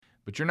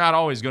but you're not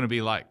always going to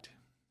be liked.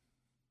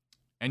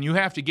 And you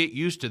have to get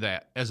used to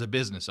that as a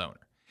business owner.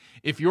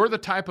 If you're the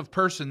type of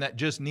person that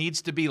just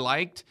needs to be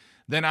liked,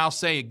 then I'll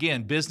say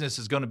again, business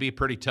is going to be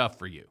pretty tough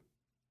for you.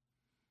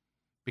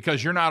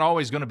 Because you're not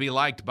always going to be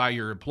liked by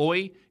your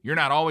employee, you're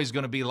not always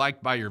going to be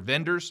liked by your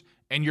vendors,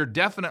 and you're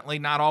definitely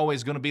not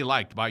always going to be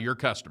liked by your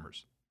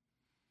customers.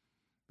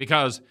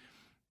 Because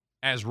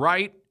as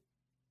right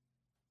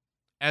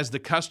as the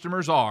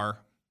customers are,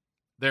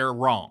 they're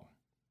wrong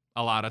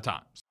a lot of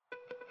times.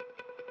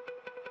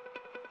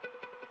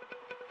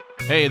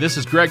 Hey, this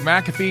is Greg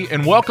McAfee,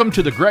 and welcome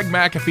to the Greg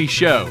McAfee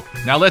Show.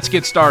 Now let's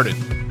get started.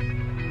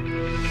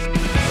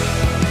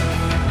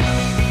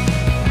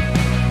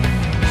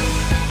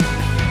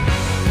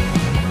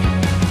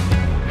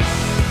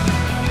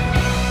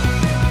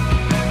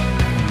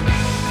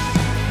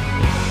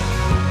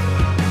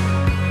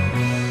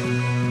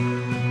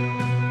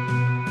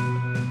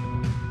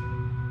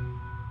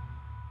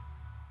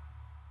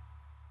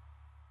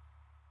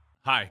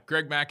 Hi,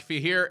 Greg McAfee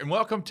here, and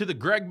welcome to the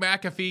Greg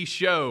McAfee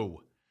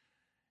Show.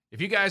 If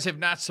you guys have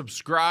not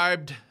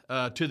subscribed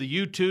to the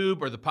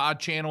YouTube or the pod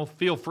channel,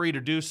 feel free to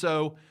do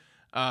so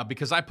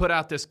because I put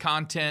out this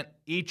content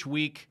each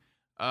week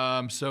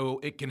so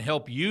it can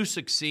help you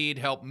succeed,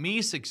 help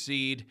me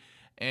succeed,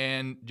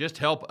 and just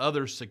help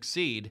others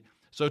succeed.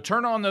 So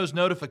turn on those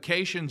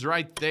notifications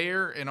right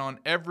there, and on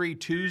every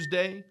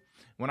Tuesday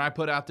when I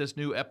put out this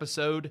new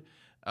episode,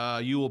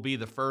 you will be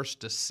the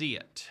first to see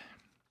it.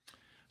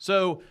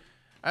 So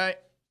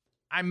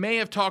I may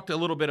have talked a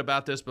little bit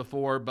about this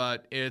before,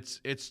 but it's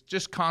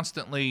just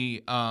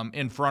constantly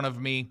in front of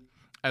me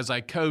as I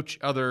coach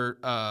other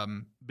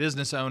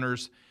business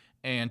owners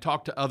and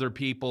talk to other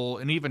people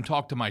and even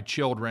talk to my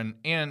children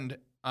and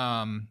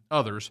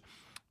others.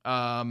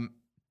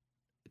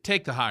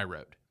 Take the high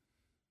road,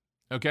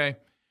 okay?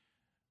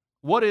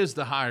 What is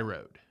the high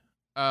road?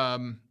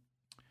 The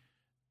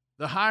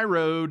high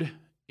road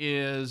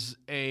is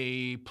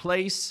a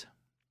place,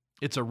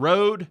 it's a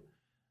road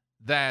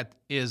that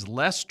is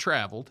less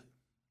traveled.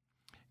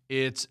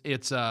 It's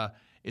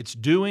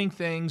doing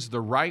things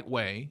the right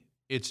way.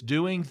 It's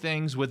doing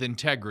things with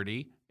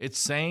integrity.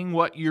 It's doing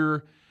what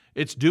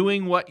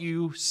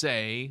you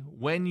say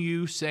when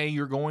you say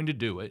you're going to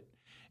do it.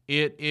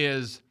 It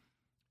is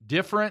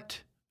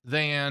different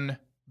than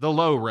the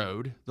low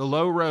road. The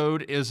low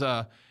road is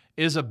a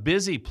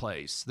busy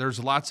place. There's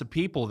lots of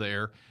people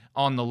there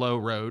on the low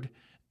road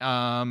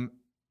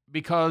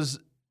because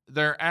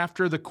they're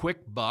after the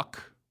quick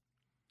buck.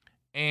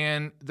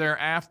 And they're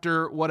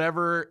after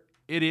whatever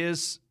it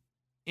is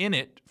in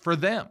it for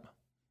them.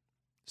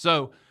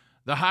 So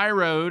the high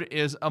road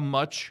is a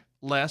much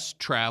less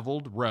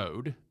traveled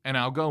road, and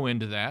I'll go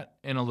into that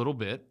in a little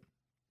bit.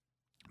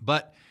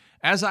 But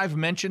as I've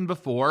mentioned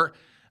before,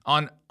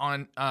 on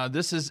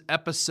this is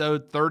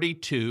episode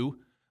 32.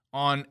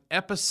 On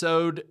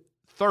episode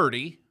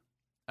 30,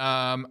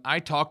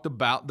 I talked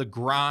about the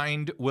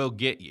grind will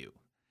get you,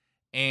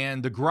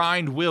 and the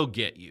grind will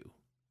get you.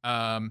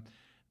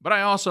 But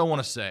I also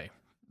want to say,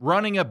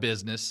 running a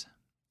business,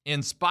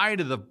 in spite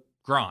of the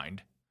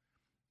grind,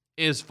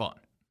 is fun.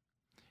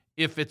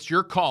 If it's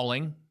your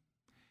calling,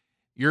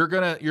 you're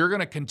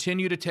gonna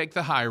continue to take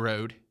the high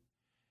road,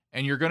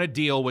 and you're gonna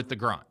deal with the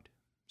grind.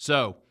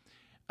 So,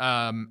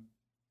 I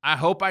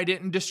hope I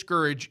didn't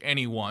discourage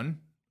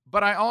anyone,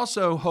 but I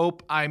also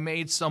hope I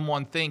made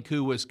someone think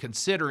who was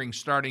considering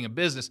starting a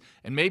business,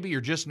 and maybe you're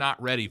just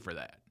not ready for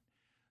that.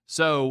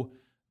 So,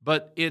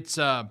 but it's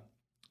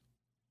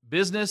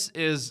business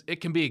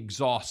it can be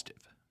exhaustive.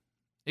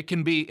 It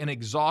can be an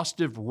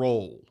exhaustive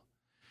role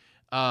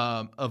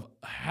of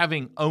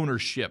having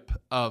ownership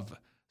of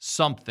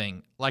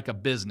something like a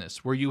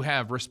business where you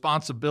have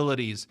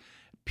responsibilities,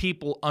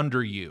 people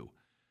under you,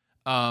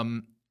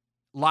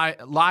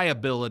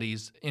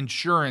 liabilities,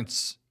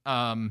 insurance,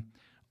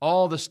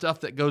 all the stuff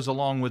that goes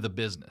along with a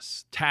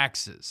business,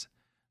 taxes,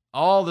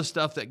 all the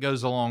stuff that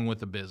goes along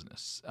with a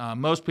business.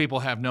 Most people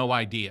have no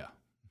idea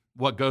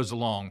what goes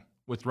along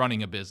with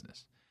running a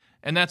business.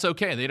 And that's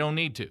okay. They don't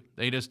need to.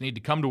 They just need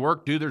to come to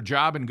work, do their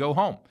job, and go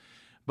home.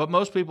 But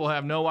most people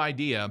have no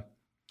idea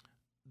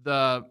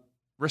the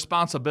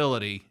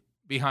responsibility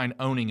behind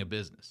owning a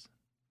business.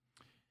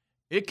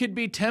 It could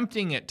be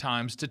tempting at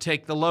times to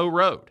take the low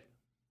road.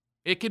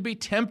 It could be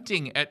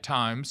tempting at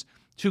times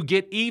to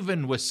get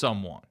even with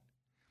someone.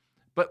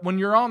 But when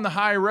you're on the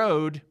high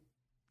road,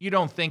 you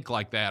don't think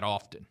like that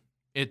often.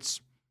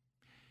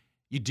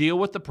 You deal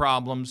with the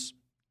problems,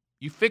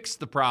 you fix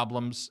the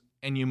problems,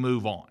 and you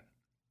move on.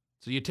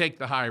 So you take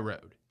the high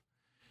road.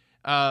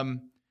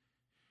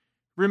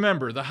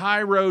 Remember, the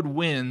high road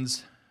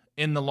wins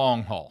in the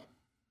long haul.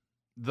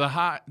 The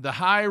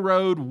high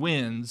road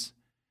wins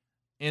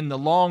in the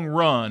long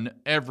run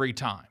every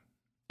time.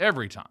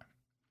 Every time.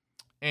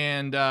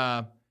 And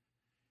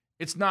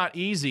it's not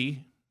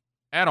easy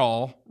at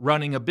all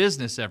running a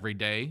business every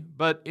day,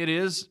 but it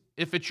is,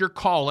 if it's your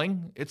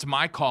calling, it's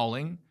my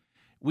calling.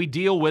 We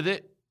deal with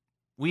it.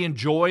 We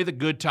enjoy the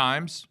good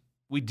times.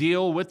 We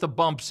deal with the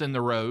bumps in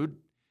the road.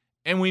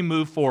 And we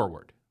move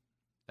forward.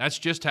 That's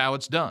just how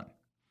it's done.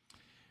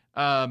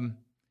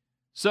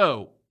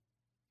 So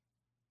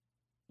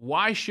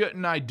why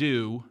shouldn't I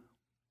do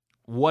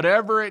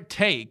whatever it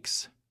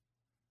takes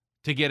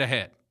to get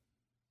ahead?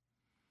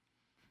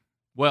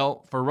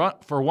 Well,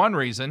 for one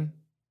reason,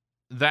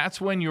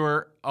 that's when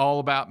you're all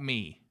about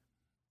me.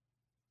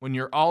 When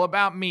you're all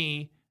about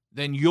me,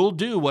 then you'll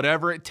do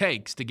whatever it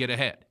takes to get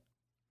ahead.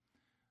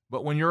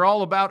 But when you're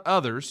all about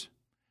others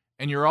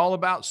and you're all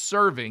about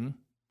serving,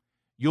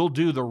 you'll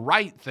do the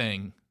right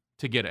thing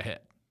to get ahead.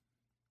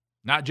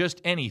 Not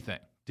just anything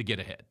to get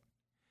ahead.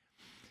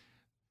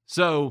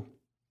 So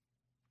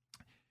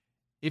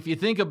if you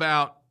think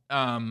about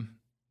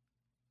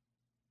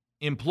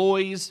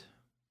employees,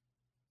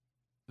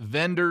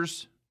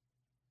 vendors,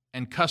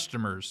 and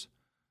customers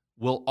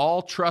will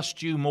all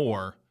trust you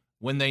more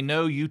when they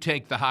know you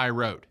take the high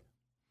road.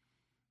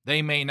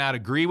 They may not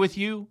agree with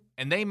you,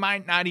 and they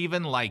might not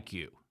even like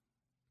you.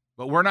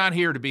 But we're not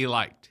here to be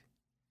liked.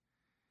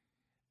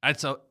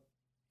 It's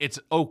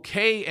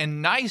okay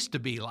and nice to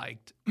be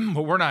liked,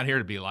 but we're not here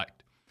to be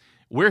liked.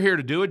 We're here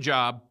to do a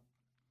job,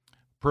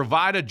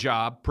 provide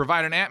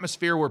an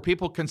atmosphere where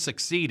people can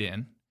succeed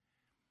in,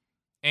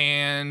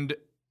 and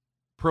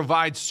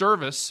provide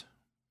service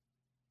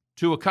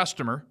to a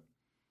customer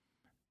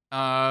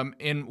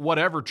in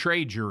whatever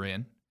trade you're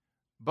in.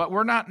 But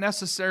we're not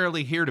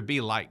necessarily here to be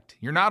liked.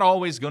 You're not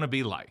always going to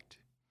be liked.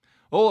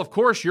 Oh, of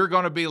course you're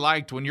going to be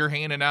liked when you're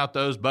handing out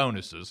those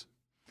bonuses.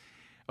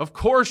 Of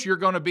course you're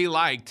going to be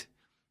liked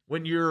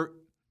when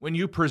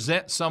you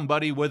present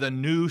somebody with a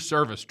new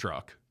service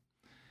truck.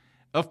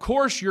 Of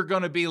course you're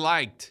going to be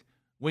liked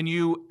when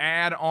you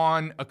add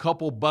on a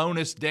couple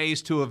bonus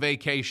days to a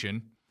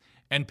vacation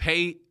and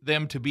pay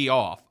them to be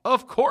off.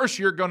 Of course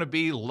you're going to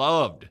be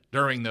loved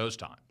during those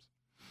times.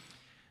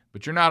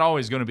 But you're not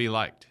always going to be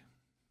liked.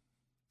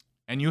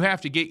 And you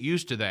have to get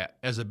used to that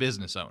as a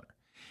business owner.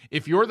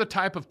 If you're the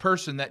type of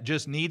person that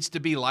just needs to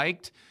be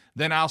liked,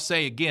 then I'll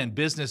say again,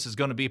 business is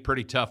going to be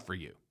pretty tough for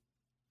you.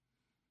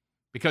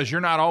 Because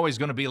you're not always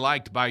going to be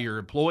liked by your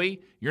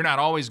employee, you're not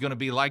always going to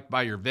be liked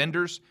by your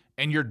vendors,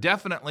 and you're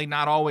definitely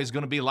not always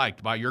going to be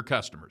liked by your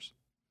customers.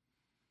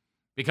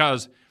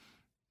 Because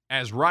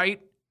as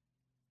right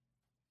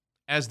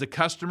as the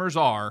customers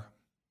are,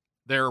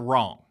 they're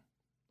wrong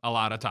a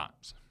lot of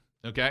times.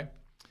 Okay?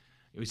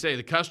 We say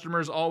the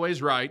customer's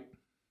always right,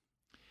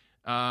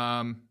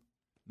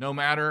 no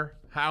matter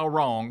how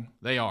wrong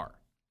they are.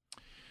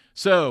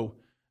 So,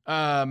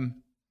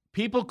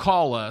 people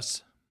call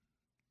us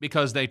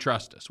because they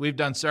trust us. We've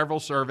done several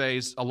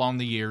surveys along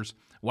the years.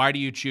 Why do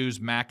you choose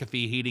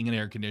McAfee Heating and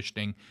Air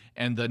Conditioning?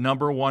 And the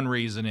number one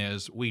reason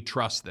is we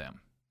trust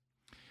them.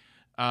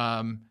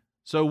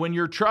 So when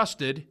you're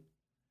trusted,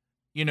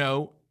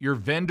 your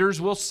vendors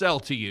will sell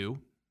to you.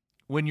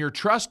 When you're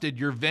trusted,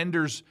 your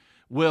vendors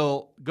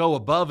will go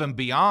above and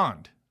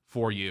beyond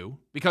for you.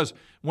 Because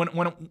when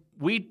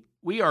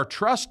we are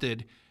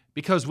trusted,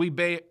 because we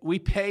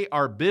pay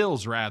our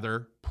bills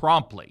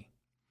promptly.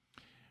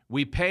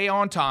 We pay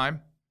on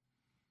time.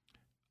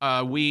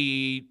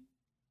 We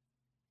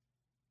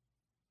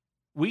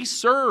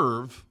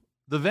serve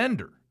the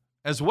vendor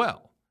as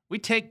well. We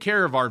take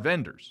care of our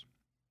vendors.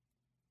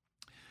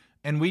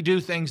 And we do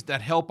things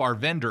that help our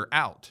vendor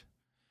out.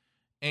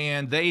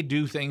 And they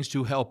do things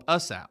to help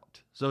us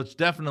out. So it's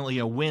definitely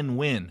a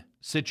win-win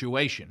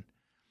situation.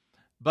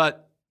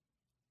 But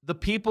the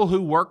people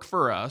who work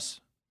for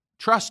us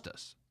trust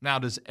us. Now,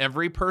 does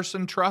every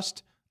person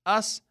trust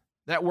us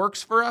that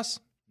works for us?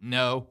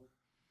 No.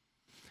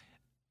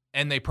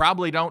 And they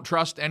probably don't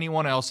trust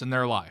anyone else in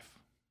their life.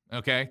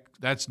 Okay?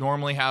 That's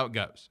normally how it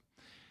goes.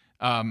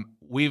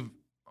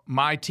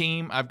 My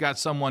team, I've got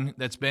someone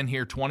that's been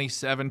here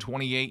 27,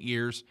 28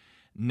 years,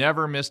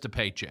 never missed a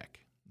paycheck.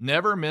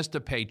 Never missed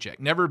a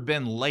paycheck. Never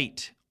been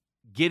late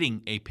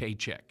getting a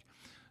paycheck.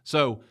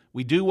 So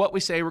we do what we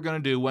say we're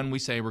going to do when we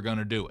say we're going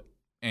to do it.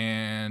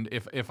 And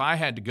if I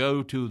had to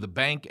go to the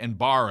bank and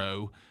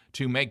borrow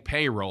to make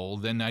payroll,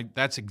 then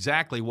that's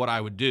exactly what I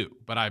would do.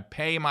 But I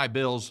pay my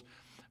bills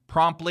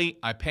promptly.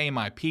 I pay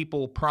my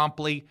people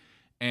promptly.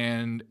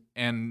 And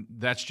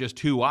that's just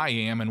who I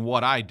am and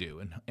what I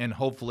do. And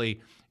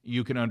hopefully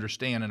you can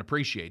understand and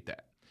appreciate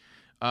that.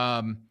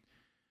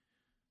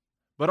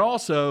 But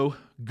also,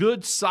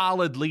 good,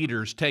 solid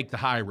leaders take the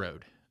high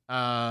road.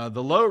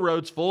 The low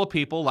road's full of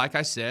people, like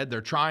I said.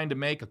 They're trying to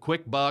make a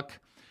quick buck.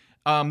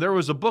 There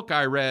was a book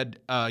I read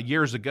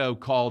years ago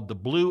called The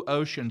Blue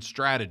Ocean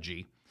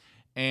Strategy.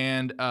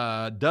 And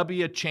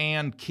W.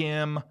 Chan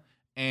Kim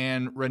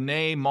and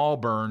Renee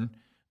Malburn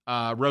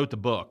wrote the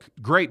book.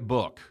 Great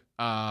book,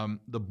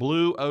 The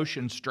Blue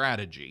Ocean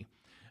Strategy.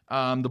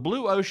 The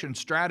Blue Ocean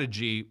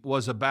Strategy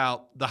was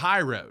about the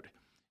high road.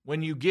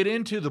 When you get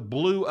into the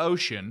blue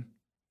ocean,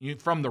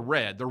 from the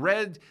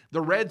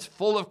red's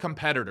full of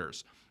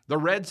competitors. The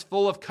red's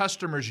full of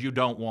customers you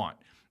don't want.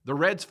 The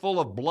red's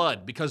full of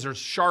blood because there's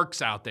sharks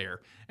out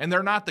there, and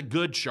they're not the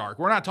good shark.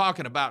 We're not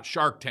talking about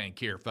Shark Tank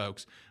here,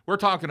 folks. We're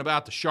talking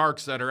about the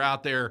sharks that are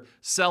out there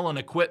selling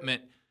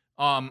equipment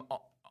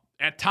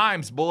at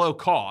times below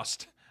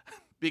cost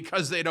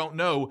because they don't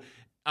know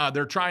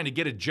they're trying to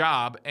get a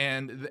job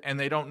and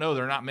they don't know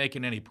they're not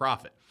making any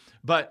profit.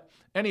 But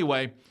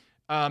anyway,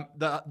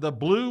 the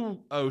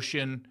blue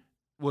ocean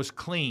was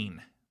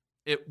clean.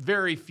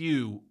 Very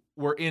few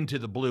were into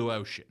the blue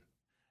ocean.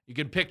 You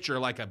can picture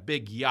like a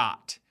big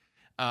yacht,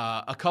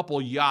 a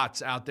couple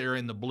yachts out there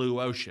in the blue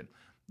ocean.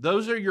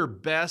 Those are your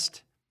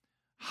best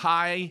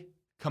high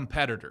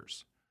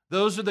competitors.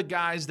 Those are the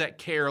guys that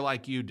care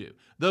like you do.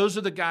 Those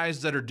are the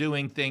guys that are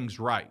doing things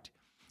right.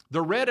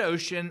 The red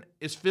ocean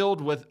is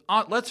filled with,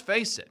 let's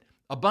face it,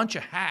 a bunch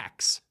of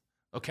hacks,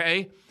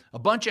 okay? A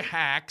bunch of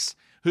hacks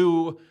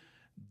who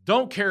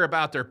don't care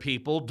about their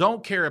people,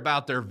 don't care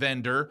about their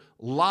vendor,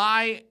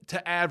 lie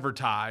to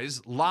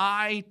advertise,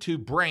 lie to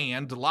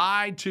brand,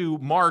 lie to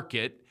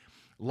market,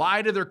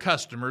 lie to their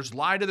customers,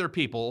 lie to their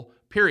people,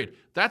 period.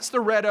 That's the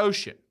red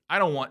ocean. I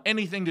don't want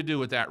anything to do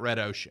with that red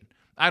ocean.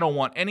 I don't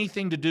want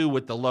anything to do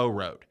with the low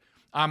road.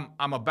 I'm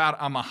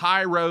a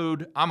high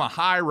road. I'm a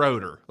high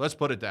roader. Let's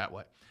put it that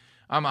way.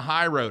 I'm a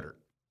high roader.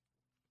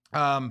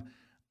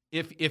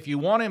 If you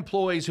want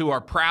employees who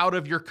are proud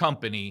of your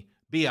company,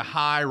 be a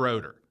high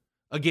roader.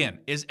 Again,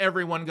 is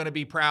everyone going to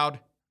be proud?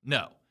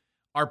 No.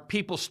 Are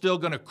people still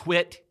going to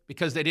quit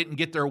because they didn't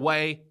get their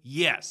way?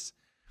 Yes.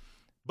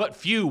 But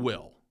few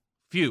will.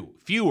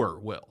 Fewer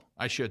will,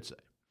 I should say.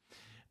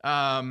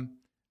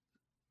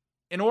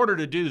 In order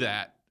to do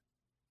that,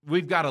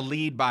 we've got to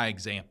lead by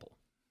example.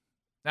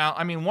 Now,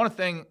 I mean, one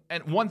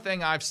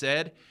thing I've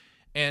said,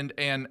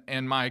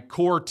 and my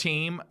core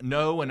team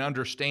know and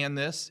understand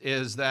this,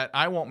 is that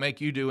I won't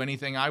make you do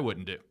anything I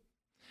wouldn't do.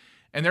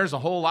 And there's a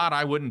whole lot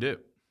I wouldn't do.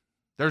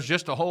 There's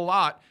just a whole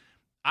lot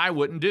I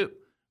wouldn't do.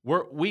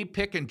 We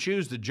pick and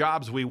choose the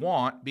jobs we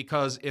want,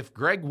 because if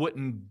Greg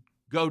wouldn't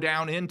go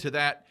down into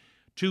that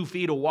 2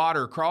 feet of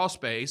water crawl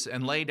space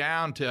and lay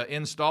down to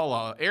install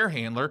a air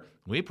handler,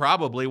 we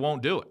probably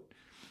won't do it.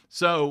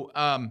 So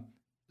I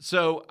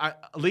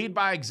lead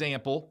by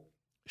example,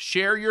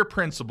 share your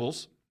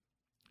principles.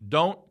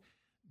 Don't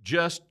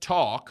just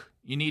talk.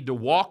 You need to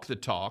walk the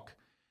talk.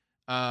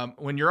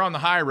 When you're on the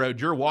high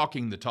road, you're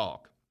walking the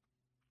talk.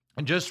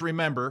 And just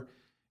remember,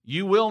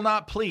 you will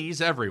not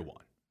please everyone.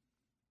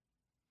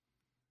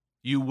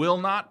 You will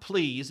not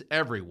please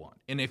everyone.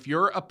 And if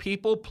you're a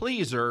people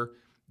pleaser,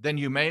 then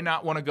you may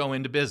not want to go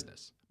into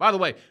business. By the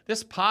way,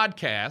 this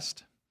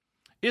podcast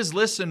is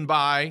listened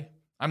by,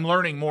 I'm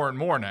learning more and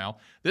more now,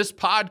 this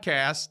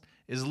podcast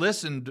is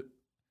listened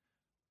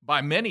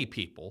by many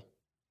people,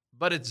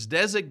 but it's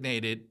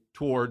designated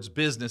towards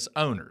business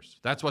owners.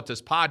 That's what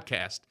this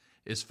podcast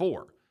is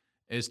for,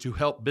 is to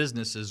help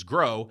businesses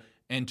grow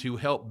and to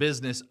help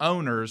business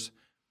owners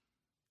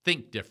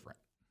think different.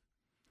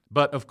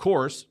 But of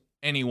course,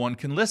 anyone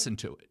can listen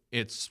to it.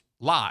 It's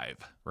live,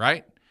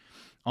 right?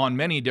 On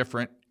many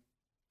different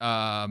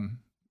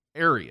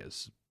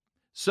areas.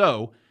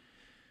 So,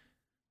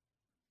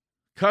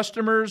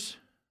 customers,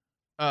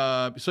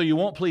 so you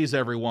won't please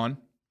everyone,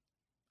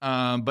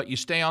 but you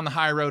stay on the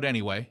high road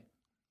anyway.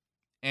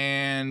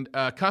 And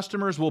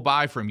customers will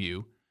buy from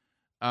you.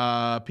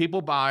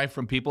 People buy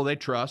from people they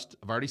trust.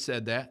 I've already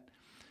said that.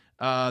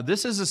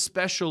 This is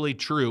especially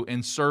true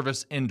in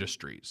service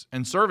industries.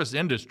 And service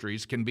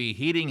industries can be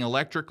heating,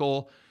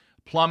 electrical,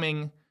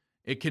 plumbing.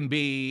 It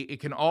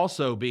can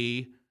also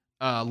be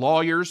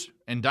lawyers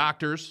and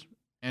doctors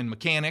and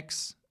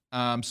mechanics.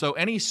 So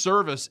any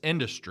service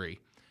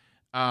industry,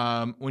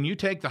 when you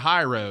take the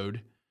high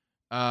road,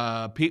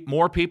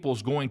 more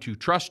people's going to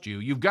trust you.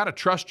 You've got to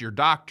trust your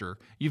doctor.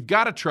 You've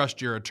got to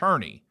trust your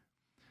attorney.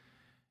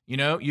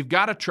 You've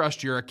got to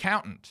trust your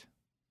accountant.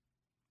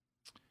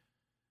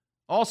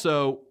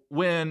 Also,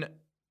 when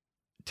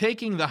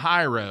taking the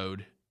high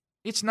road,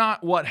 it's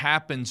not what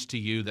happens to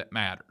you that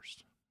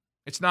matters.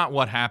 It's not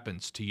what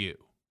happens to you.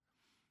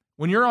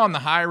 When you're on the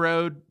high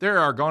road, there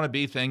are going to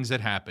be things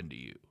that happen to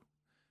you.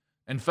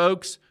 And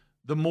folks,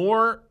 the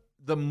more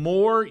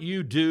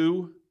you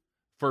do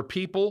for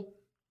people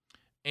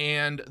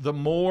and the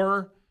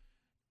more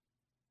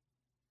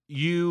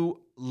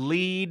you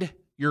lead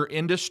your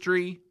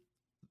industry,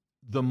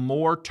 the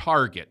more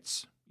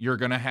targets you're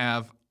going to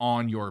have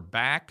on your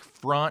back,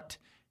 front,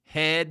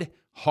 head,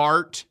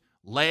 heart,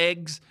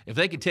 legs. If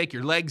they can take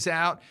your legs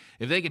out,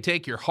 if they can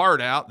take your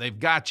heart out, they've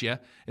got you.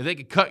 If they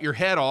can cut your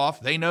head off,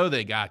 they know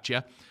they got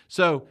you.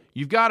 So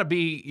you've got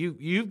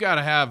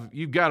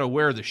to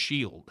wear the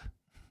shield.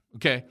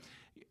 Okay.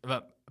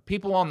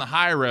 People on the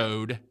high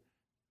road,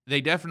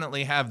 they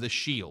definitely have the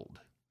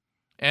shield.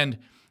 And,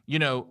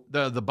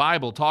 the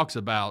Bible talks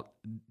about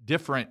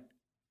different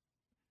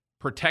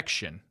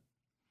protection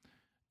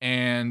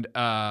and,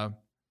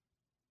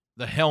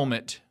 the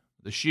helmet,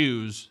 the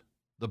shoes,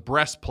 the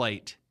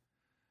breastplate,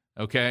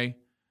 okay,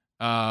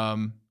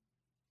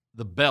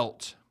 the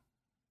belt,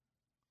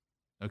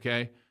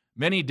 okay,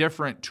 many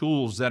different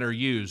tools that are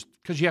used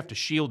because you have to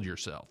shield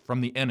yourself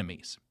from the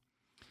enemies.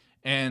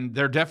 And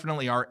there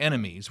definitely are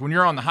enemies. When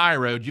you're on the high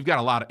road, you've got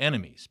a lot of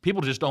enemies.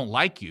 People just don't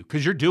like you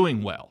because you're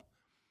doing well.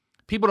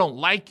 People don't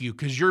like you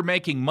because you're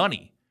making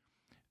money.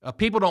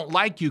 People don't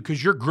like you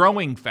because you're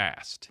growing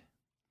fast.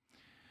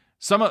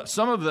 Some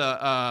of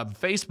the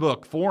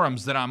Facebook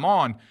forums that I'm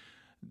on,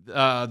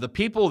 the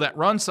people that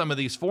run some of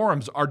these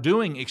forums are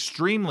doing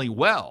extremely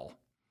well.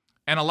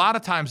 And a lot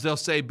of times they'll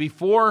say,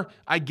 before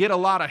I get a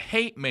lot of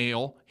hate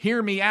mail,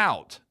 hear me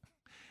out.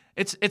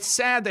 It's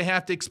sad they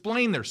have to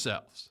explain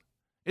themselves.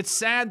 It's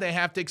sad they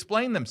have to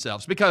explain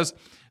themselves because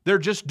they're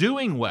just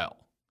doing well.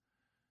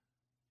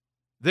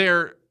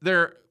 They're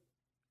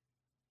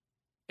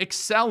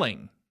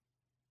excelling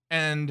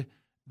and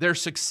they're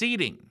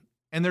succeeding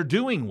and they're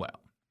doing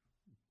well.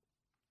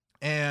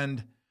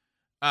 And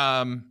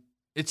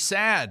it's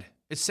sad.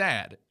 It's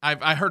sad.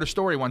 I heard a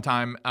story one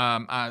time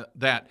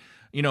that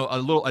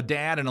a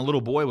dad and a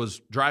little boy was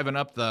driving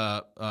up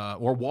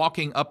or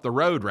walking up the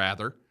road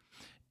rather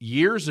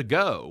years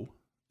ago.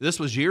 This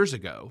was years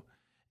ago,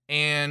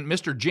 and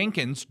Mr.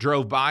 Jenkins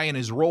drove by in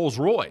his Rolls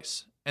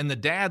Royce, and the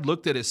dad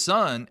looked at his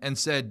son and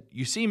said,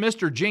 "You see,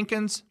 Mr.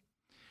 Jenkins,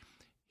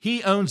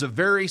 he owns a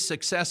very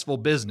successful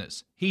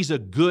business. He's a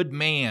good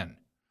man.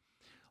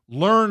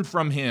 Learn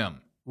from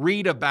him.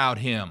 Read about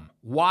him.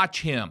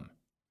 Watch him.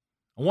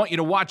 I want you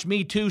to watch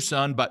me too,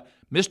 son, but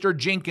Mr.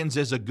 Jenkins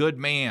is a good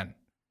man.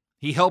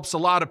 He helps a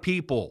lot of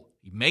people.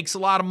 He makes a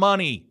lot of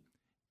money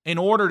in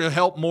order to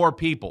help more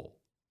people."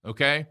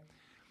 Okay?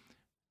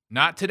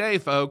 Not today,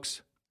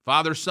 folks.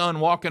 Father-son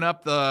walking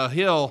up the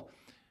hill.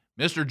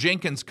 Mr.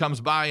 Jenkins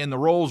comes by in the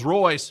Rolls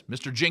Royce.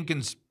 Mr.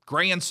 Jenkins'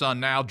 grandson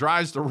now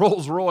drives the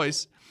Rolls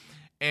Royce.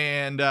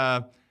 And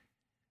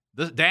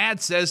the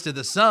dad says to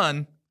the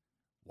son,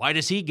 "Why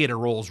does he get a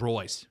Rolls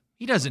Royce?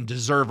 He doesn't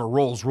deserve a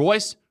Rolls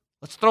Royce.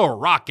 Let's throw a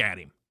rock at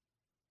him."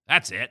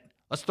 That's it.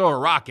 Let's throw a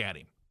rock at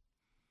him.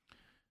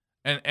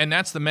 And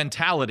that's the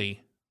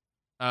mentality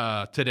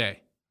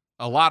today.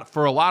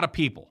 For a lot of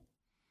people.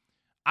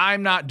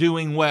 I'm not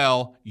doing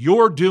well,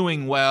 you're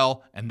doing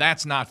well, and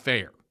that's not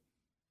fair.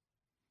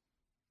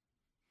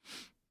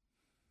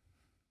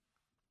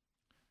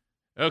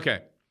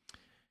 Okay.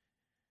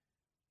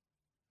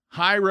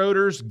 High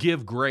roaders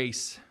give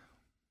grace,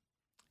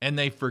 and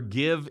they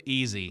forgive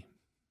easy.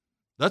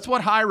 That's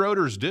what high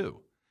roaders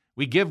do.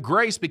 We give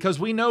grace because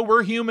we know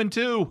we're human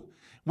too.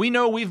 We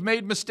know we've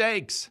made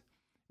mistakes.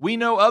 We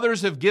know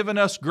others have given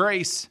us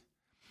grace.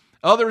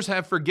 Others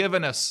have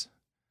forgiven us.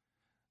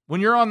 When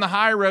you're on the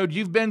high road,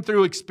 you've been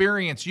through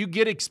experience. You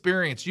get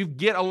experience. You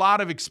get a lot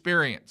of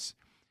experience.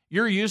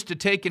 You're used to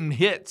taking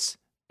hits.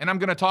 And I'm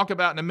going to talk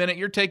about in a minute,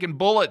 you're taking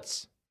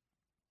bullets.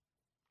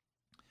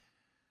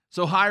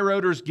 So high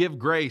roaders give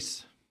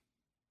grace.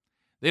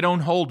 They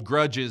don't hold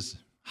grudges.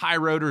 High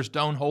roaders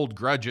don't hold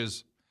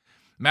grudges.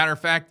 Matter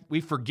of fact,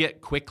 we forget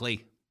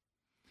quickly.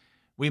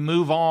 We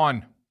move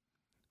on.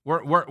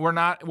 We're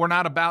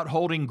not about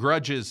holding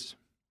grudges.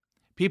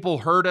 People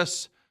hurt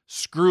us,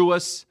 screw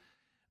us,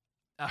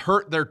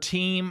 hurt their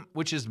team,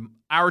 which is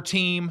our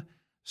team,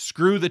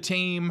 screw the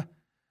team.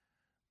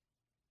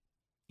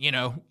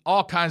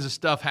 All kinds of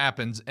stuff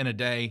happens in a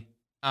day.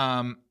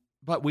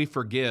 But we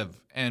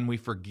forgive and we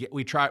forget.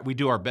 We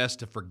do our best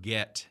to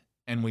forget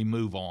and we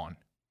move on.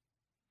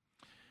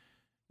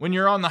 When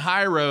you're on the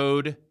high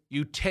road,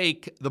 you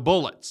take the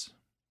bullets.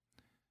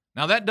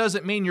 Now that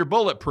doesn't mean you're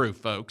bulletproof,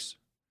 folks.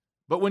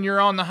 But when you're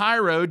on the high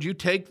road, you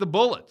take the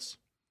bullets.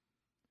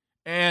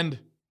 And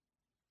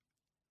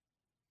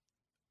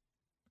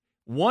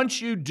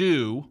once you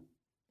do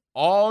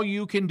all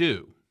you can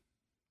do,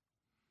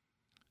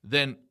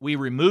 then we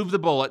remove the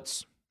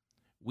bullets,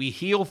 we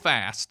heal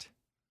fast,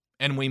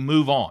 and we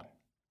move on.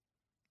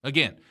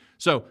 Again,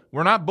 so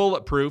we're not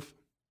bulletproof.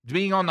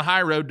 Being on the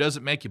high road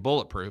doesn't make you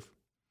bulletproof.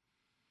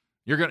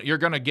 You're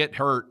gonna get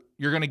hurt.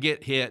 You're gonna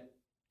get hit,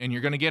 and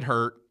you're gonna get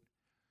hurt.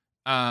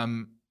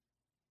 But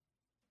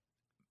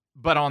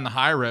on the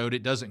high road,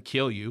 it doesn't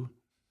kill you.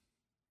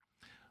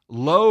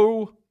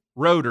 Low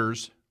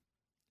roaders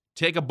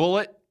take a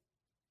bullet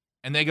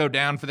and they go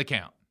down for the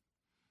count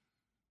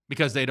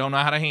because they don't know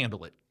how to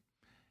handle it.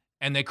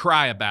 And they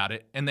cry about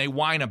it and they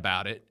whine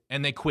about it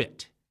and they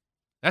quit.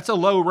 That's a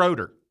low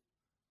roader.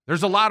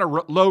 There's a lot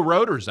of low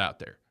roaders out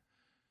there.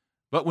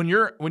 But when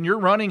you're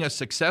running a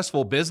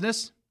successful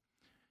business,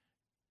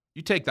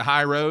 you take the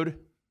high road.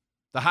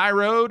 The high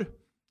road,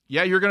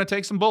 yeah, you're going to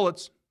take some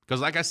bullets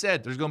because like I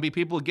said, there's going to be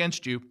people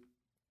against you.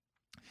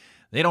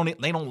 They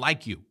don't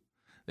like you.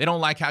 They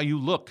don't like how you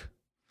look.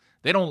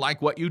 They don't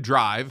like what you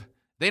drive.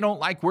 They don't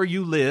like where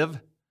you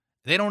live.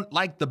 They don't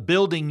like the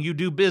building you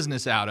do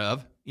business out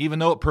of, even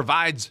though it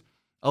provides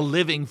a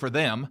living for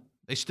them.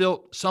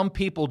 Some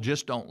people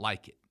just don't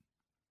like it.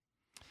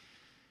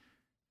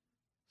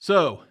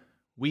 So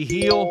we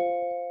heal,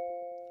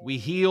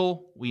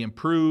 we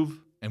improve,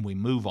 and we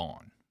move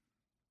on.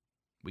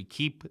 We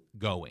keep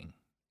going.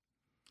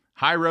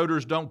 High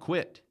roaders don't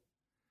quit.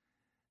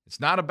 It's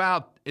not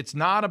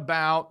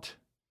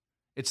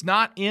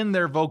in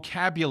their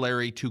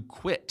vocabulary to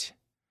quit.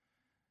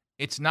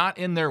 It's not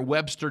in their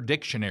Webster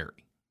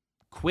dictionary.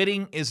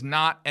 Quitting is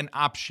not an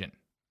option.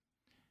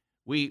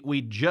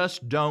 We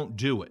just don't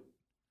do it.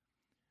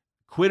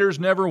 Quitters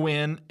never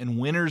win and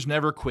winners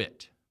never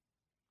quit.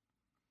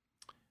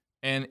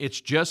 And it's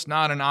just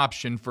not an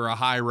option for a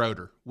high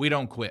roader. We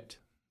don't quit.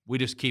 We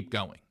just keep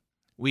going.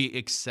 we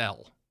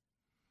excel.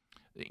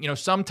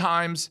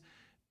 Sometimes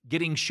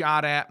getting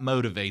shot at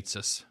motivates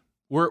us.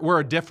 We're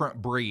a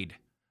different breed.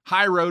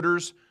 High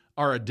roaders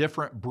are a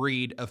different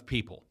breed of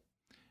people.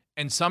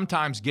 And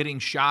sometimes getting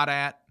shot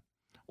at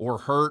or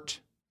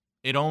hurt,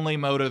 it only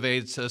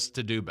motivates us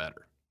to do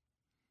better.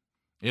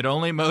 It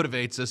only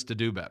motivates us to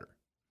do better.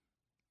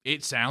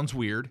 It sounds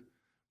weird,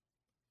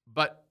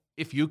 but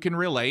if you can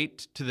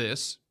relate to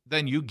this,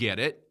 then you get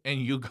it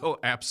and you go,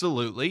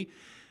 absolutely.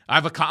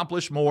 I've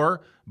accomplished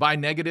more by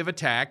negative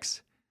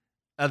attacks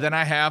than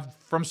I have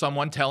from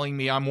someone telling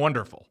me I'm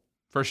wonderful,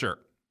 for sure.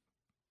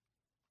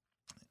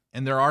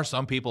 And there are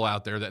some people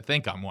out there that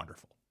think I'm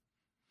wonderful.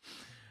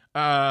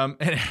 And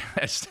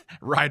that's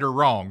right or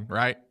wrong,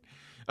 right?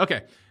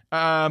 Okay.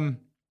 So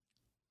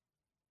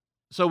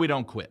we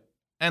don't quit.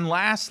 And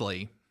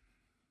lastly,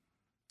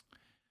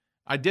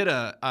 I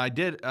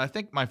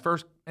think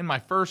in my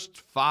first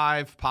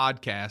 5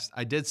 podcasts,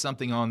 I did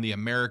something on the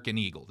American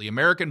eagle, the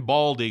American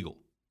bald eagle.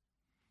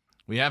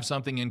 We have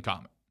something in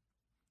common.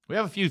 We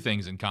have a few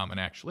things in common,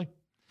 actually.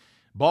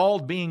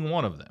 Bald being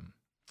one of them.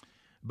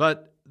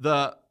 But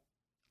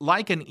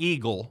like an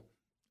eagle,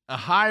 a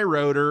high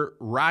roader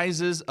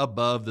rises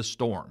above the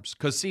storms.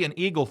 Because, see, an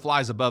eagle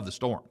flies above the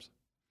storms.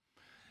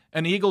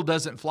 An eagle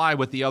doesn't fly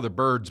with the other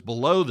birds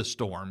below the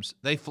storms.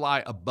 They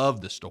fly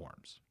above the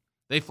storms.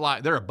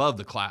 They're above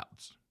the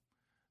clouds.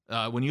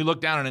 When you look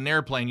down at an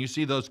airplane, you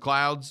see those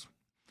clouds,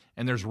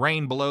 and there's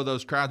rain below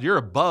those clouds. You're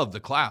above the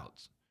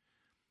clouds.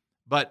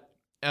 But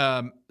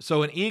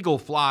so an eagle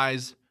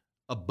flies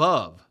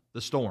above the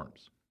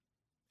storms.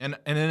 And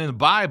in the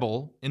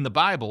Bible,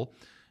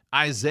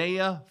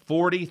 Isaiah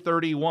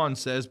 40:31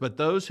 says, "But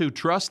those who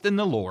trust in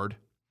the Lord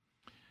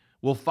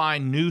will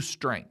find new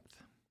strength.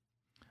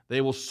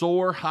 They will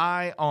soar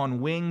high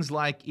on wings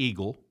like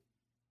eagle.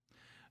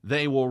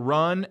 They will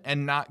run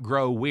and not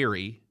grow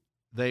weary.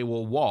 They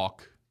will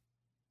walk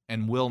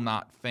and will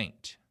not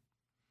faint."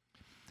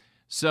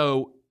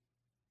 So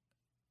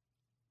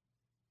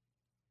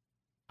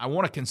I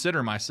want to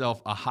consider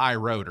myself a high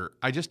roader.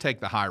 I just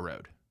take the high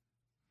road.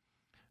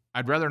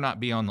 I'd rather not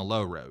be on the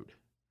low road.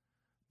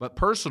 But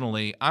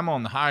personally, I'm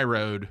on the high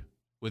road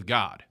with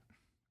God.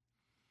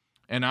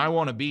 And I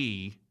want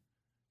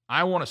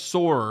to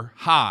soar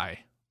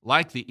high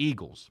like the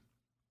eagles.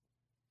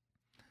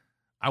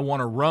 I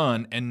want to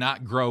run and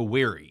not grow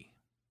weary.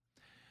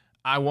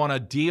 I want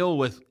to deal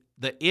with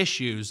the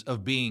issues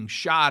of being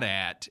shot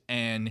at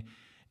and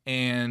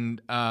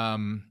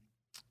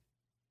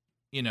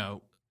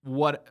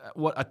what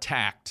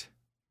attacked.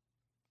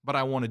 But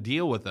I want to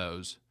deal with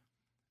those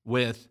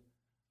with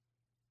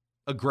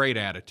a great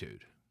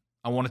attitude.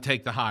 I want to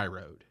take the high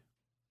road.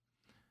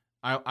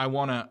 I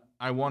want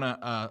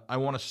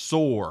to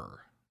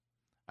soar.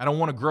 I don't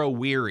want to grow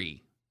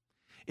weary.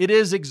 It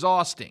is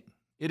exhausting.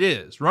 It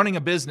is. Running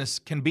a business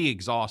can be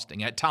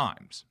exhausting at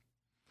times.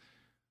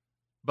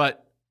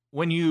 But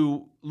when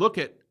you look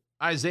at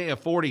Isaiah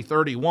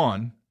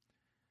 40:31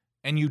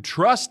 and you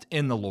trust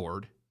in the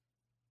Lord,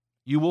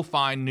 you will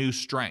find new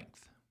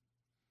strength.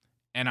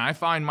 And I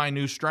find my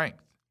new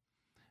strength.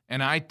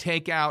 And I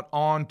take out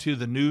onto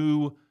the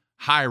new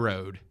high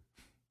road.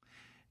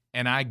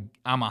 And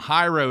I'm a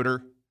high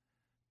roader,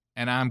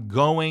 and I'm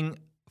going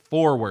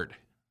forward.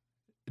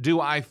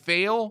 Do I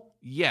fail?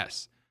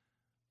 Yes.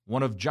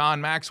 One of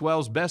John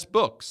Maxwell's best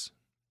books,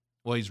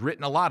 well, he's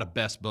written a lot of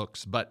best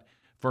books, but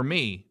for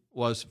me,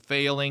 was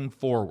Failing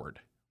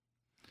Forward.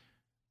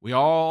 We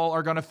all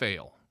are going to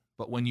fail.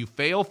 But when you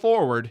fail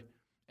forward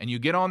and you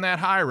get on that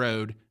high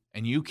road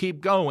and you keep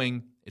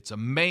going, it's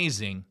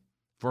amazing.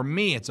 For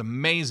me, it's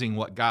amazing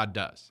what God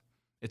does.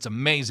 It's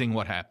amazing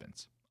what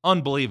happens.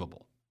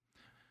 Unbelievable.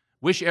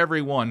 Wish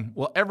everyone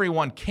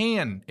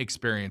can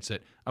experience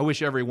it. I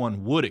wish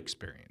everyone would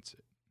experience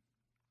it.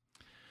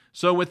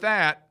 So with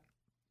that,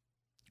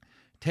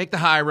 take the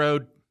high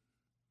road.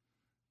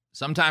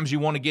 Sometimes you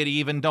want to get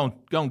even.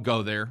 Don't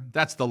go there.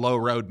 That's the low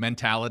road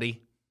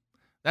mentality.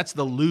 That's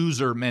the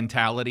loser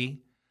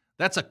mentality.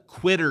 That's a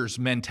quitter's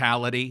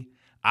mentality.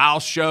 I'll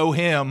show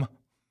him,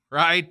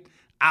 right?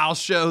 I'll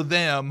show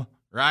them,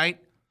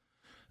 right?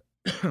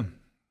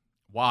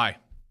 Why?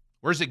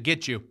 Where does it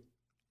get you?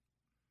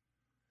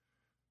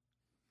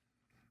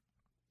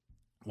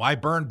 Why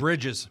burn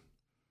bridges?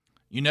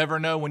 You never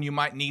know when you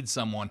might need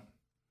someone.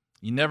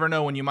 You never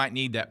know when you might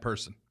need that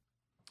person.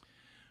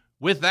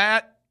 With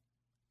that,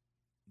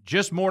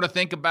 just more to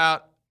think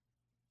about.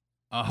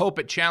 I hope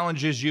it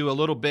challenges you a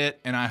little bit,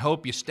 and I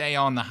hope you stay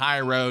on the high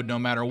road no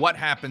matter what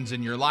happens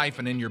in your life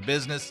and in your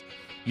business.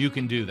 You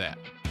can do that.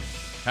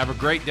 Have a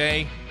great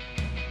day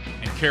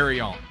and carry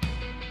on.